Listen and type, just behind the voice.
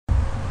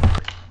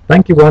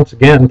Thank you once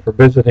again for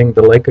visiting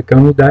the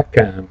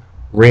LakeOconee.com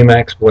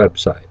RE/MAX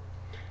website.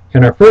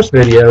 In our first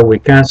video, we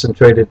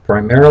concentrated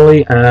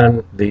primarily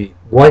on the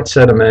white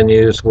set of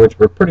menus, which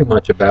were pretty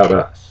much about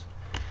us.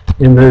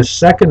 In this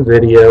second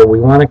video, we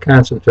want to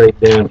concentrate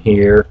down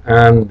here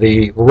on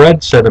the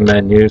red set of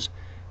menus,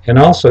 and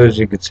also, as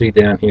you can see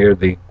down here,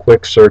 the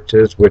quick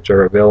searches, which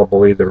are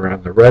available either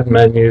on the red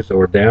menus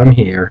or down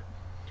here,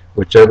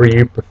 whichever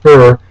you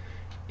prefer,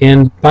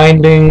 in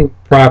finding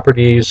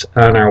properties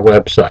on our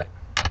website.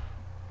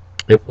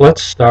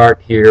 Let's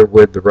start here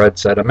with the red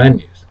set of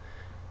menus.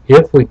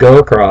 If we go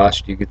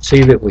across, you can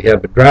see that we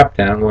have a drop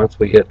down once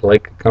we hit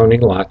Lake Oconee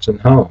Lots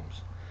and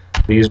Homes.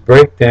 These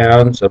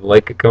breakdowns of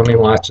Lake Oconee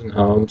Lots and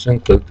Homes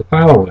include the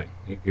following.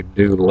 You could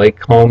do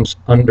lake homes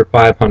under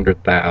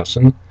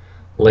 500,000,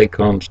 lake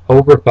homes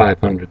over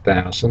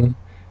 500,000.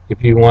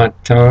 If you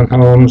want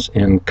townhomes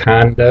and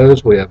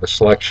condos, we have a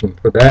selection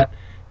for that,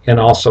 and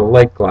also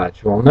lake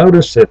lots. You'll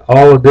notice that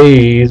all of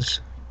these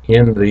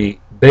in the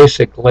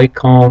basic lake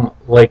home,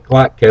 lake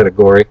lot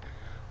category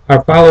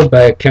are followed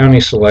by a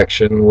county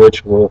selection,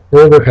 which will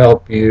further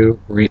help you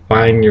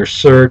refine your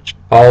search.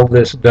 All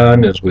this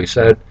done, as we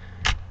said,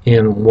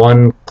 in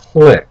one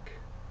click.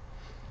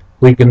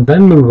 We can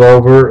then move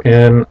over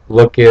and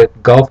look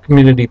at golf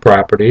community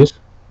properties.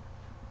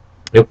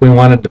 If we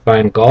wanted to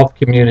find golf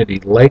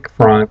community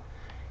lakefront,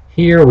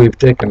 here we've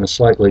taken a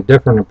slightly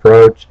different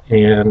approach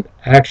and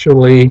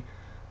actually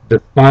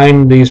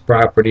define these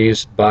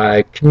properties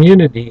by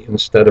community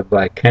instead of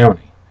by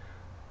county.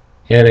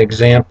 An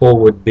example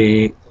would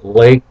be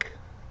Lake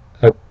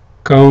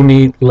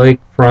Oconee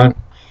Lakefront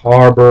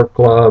Harbor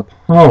Club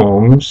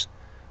Homes.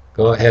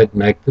 Go ahead and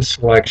make the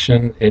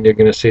selection, and you're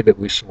going to see that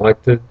we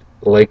selected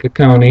Lake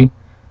Oconee,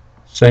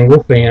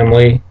 single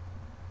family,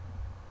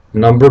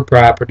 number of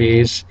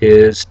properties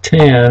is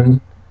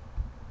 10.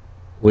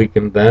 We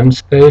can then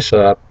space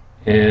up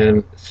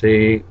and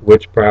see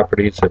which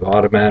properties have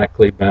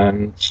automatically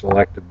been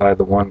selected by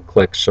the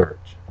one-click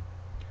search.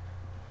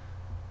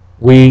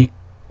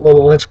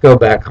 Let's go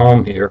back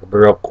home here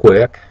real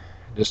quick,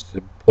 just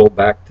to pull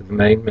back to the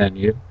main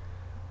menu.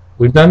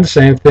 We've done the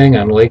same thing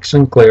on Lake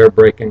Sinclair,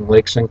 breaking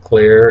Lake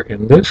Sinclair,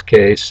 in this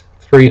case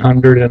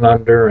 300 and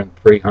under and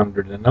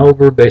 300 and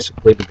over,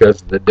 basically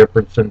because of the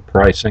difference in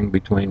pricing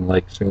between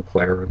Lake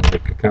Sinclair and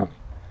Lake Oconee.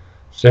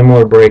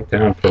 Similar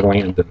breakdown for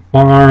land and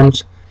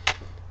farms.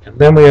 And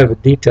then we have a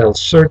detailed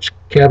search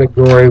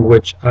category,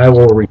 which I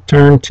will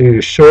return to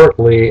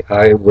shortly.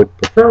 I would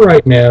prefer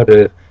right now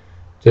to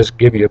just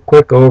give you a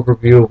quick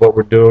overview of what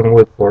we're doing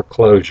with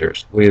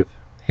foreclosures. We've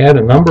had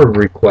a number of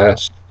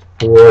requests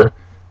for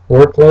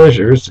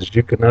foreclosures, as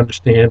you can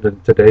understand, in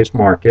today's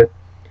market.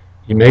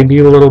 You may be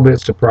a little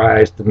bit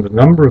surprised in the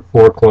number of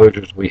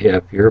foreclosures we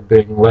have here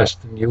being less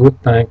than you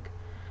would think.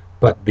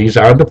 But these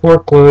are the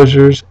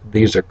foreclosures.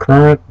 These are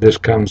current. This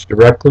comes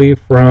directly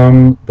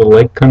from the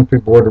Lake Country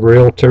Board of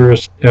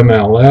Realtors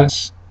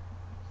MLS.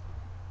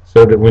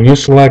 So that when you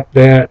select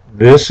that,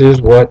 this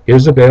is what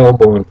is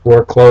available in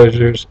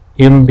foreclosures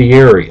in the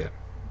area.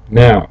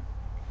 Now,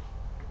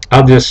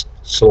 I'll just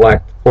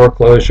select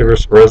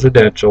foreclosures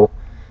residential,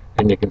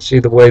 and you can see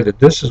the way that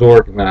this is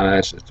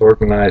organized. It's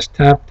organized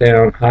top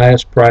down,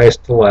 highest price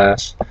to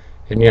less.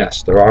 And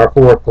yes, there are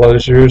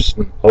foreclosures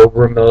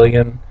over $1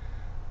 million.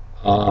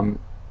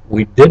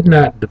 We did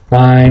not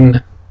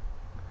define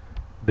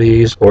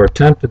these or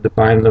attempt to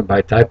define them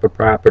by type of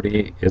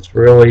property. It's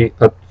really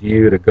up to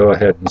you to go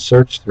ahead and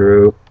search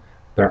through.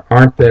 There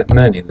aren't that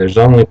many. There's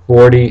only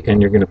 40,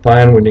 and you're going to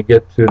find when you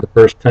get through the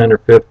first 10 or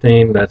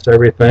 15, that's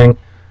everything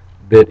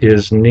that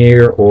is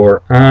near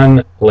or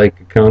on Lake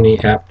Oconee.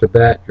 After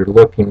that, you're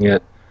looking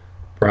at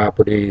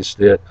properties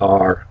that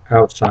are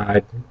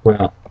outside,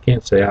 well, I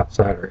can't say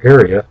outside our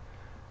area,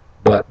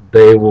 but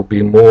they will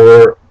be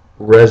more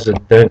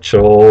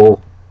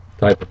residential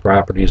type of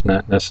properties,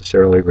 not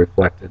necessarily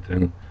reflected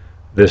in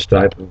this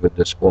type of a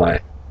display.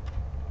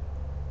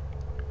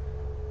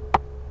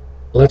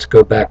 Let's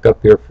go back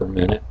up here for a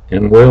minute,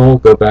 and we'll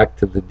go back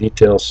to the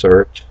detail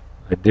search.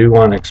 I do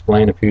want to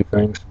explain a few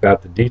things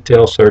about the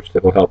detail search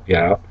that will help you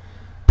out.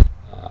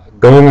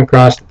 Going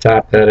across the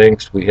top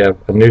headings, we have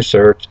a new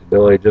search, the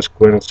ability to just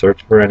go in and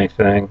search for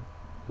anything.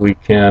 We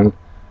can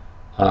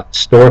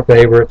store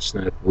favorites,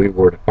 and if we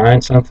were to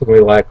find something we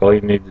like, all you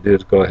need to do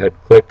is go ahead,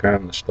 click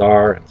on the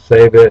star and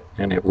save it,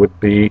 and it would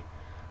be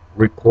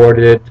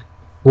recorded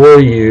for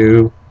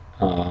you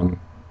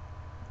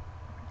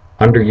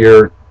under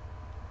your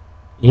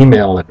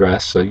email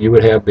address. So you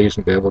would have these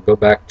and be able to go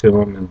back to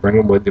them and bring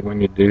them with you when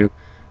you do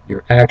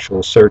your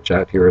actual search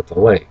out here at the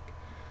lake.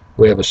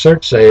 We have a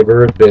search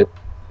saver that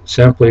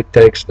simply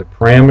takes the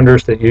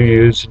parameters that you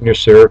use in your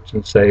search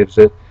and saves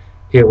it.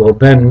 It will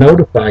then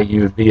notify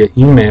you via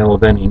email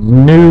of any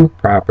new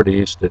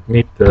properties that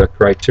meet the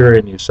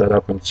criterion you set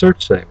up in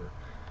Search Saver.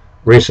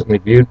 Recently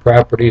viewed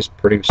properties,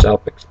 pretty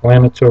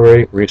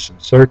self-explanatory.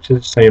 Recent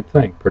searches, same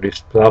thing, pretty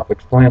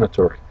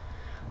self-explanatory.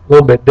 A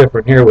little bit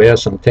different here, we have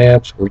some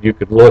tabs where you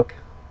could look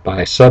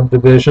by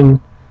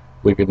subdivision.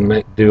 We could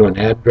do an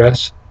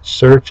address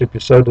search if you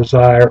so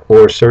desire,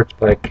 or search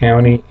by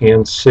county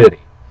and city.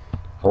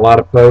 A lot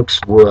of folks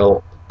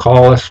will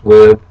call us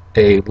with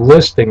a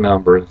listing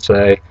number and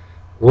say,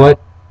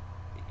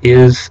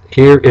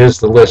 here is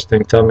the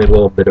listing, tell me a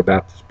little bit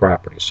about this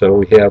property. So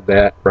we have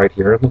that right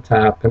here on the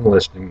top and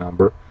listing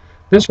number.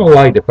 This will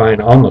allow you to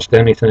find almost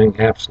anything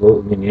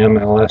absolutely in the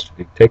MLS if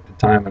you take the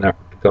time and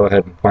effort to go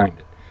ahead and find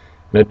it.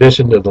 In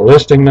addition to the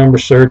listing number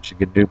search, you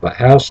could do by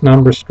house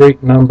number,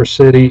 street number,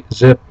 city,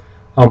 zip,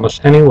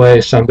 almost any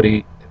way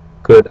somebody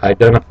could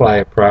identify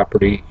a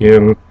property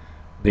in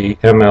the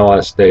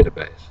MLS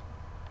database.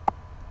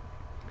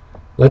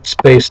 Let's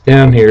space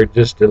down here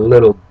just a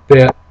little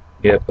bit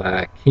if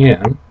I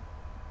can,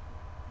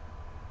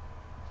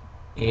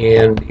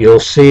 and you'll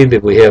see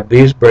that we have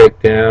these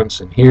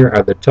breakdowns, and here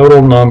are the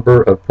total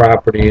number of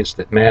properties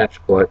that match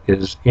what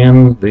is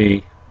in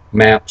the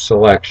map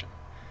selection.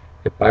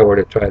 If I were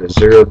to try to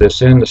zero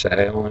this in to say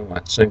I only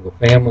want single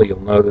family, you'll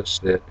notice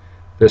that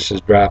this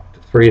has dropped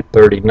to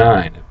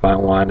 339. If I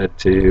wanted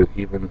to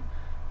even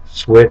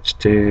switch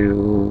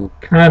to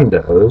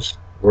condos,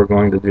 we're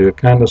going to do a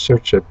condo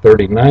search of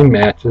 39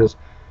 matches,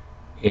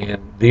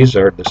 and these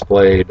are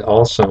displayed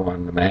also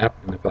on the map.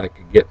 And if I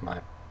could get my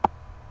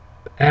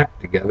act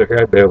together here,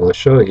 I'd be able to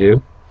show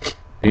you.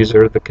 These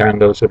are the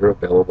condos that are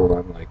available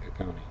on Lake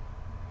Oconee.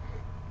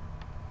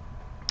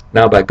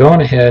 Now, by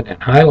going ahead and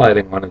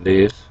highlighting one of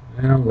these,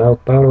 well, no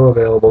photo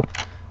available,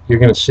 you're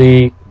going to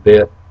see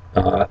that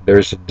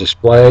there's a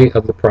display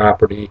of the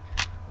property,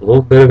 a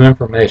little bit of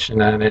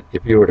information on it.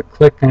 If you were to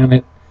click on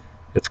it,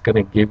 it's going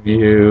to give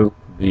you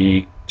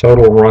the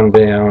total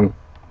rundown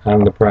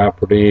on the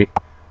property,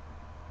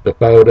 the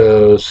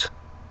photos,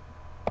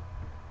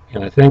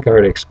 and I think I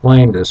already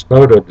explained this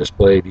photo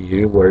display to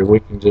you, where we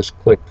can just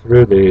click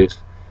through these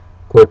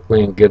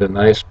quickly and get a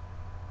nice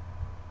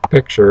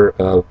picture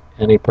of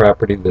any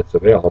property that's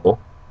available.